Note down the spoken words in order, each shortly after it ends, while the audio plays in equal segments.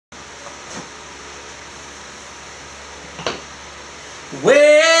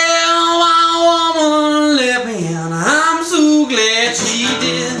Well, my woman left me and I'm so glad she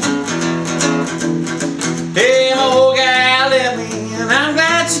did. Hey, my old guy left me and I'm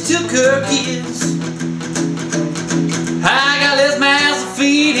glad she took her kids. I got less mouths to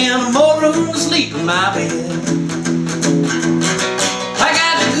feed and more room to sleep in my bed. I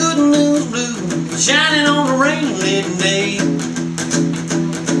got the good news blue shining on the rain-lit day.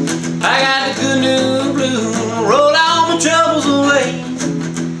 I got the good news blue, roll all my troubles away.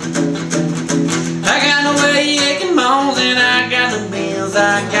 I got no aching bones and I got no bills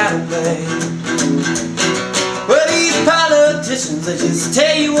I gotta pay. Well, these politicians, they just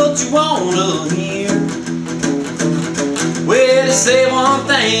tell you what you want to hear. Well, they say one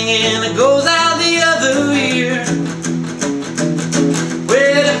thing and it goes out the other ear.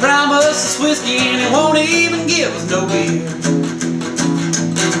 Well, they promise us whiskey and they won't even give us no beer.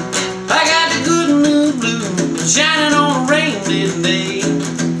 I got the good news blue shining on a rain-lit day.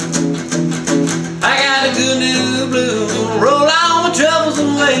 I got the good news blue, roll all my troubles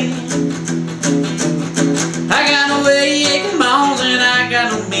away. I got no aching bones and I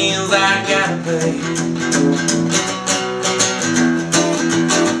got no bills I gotta pay.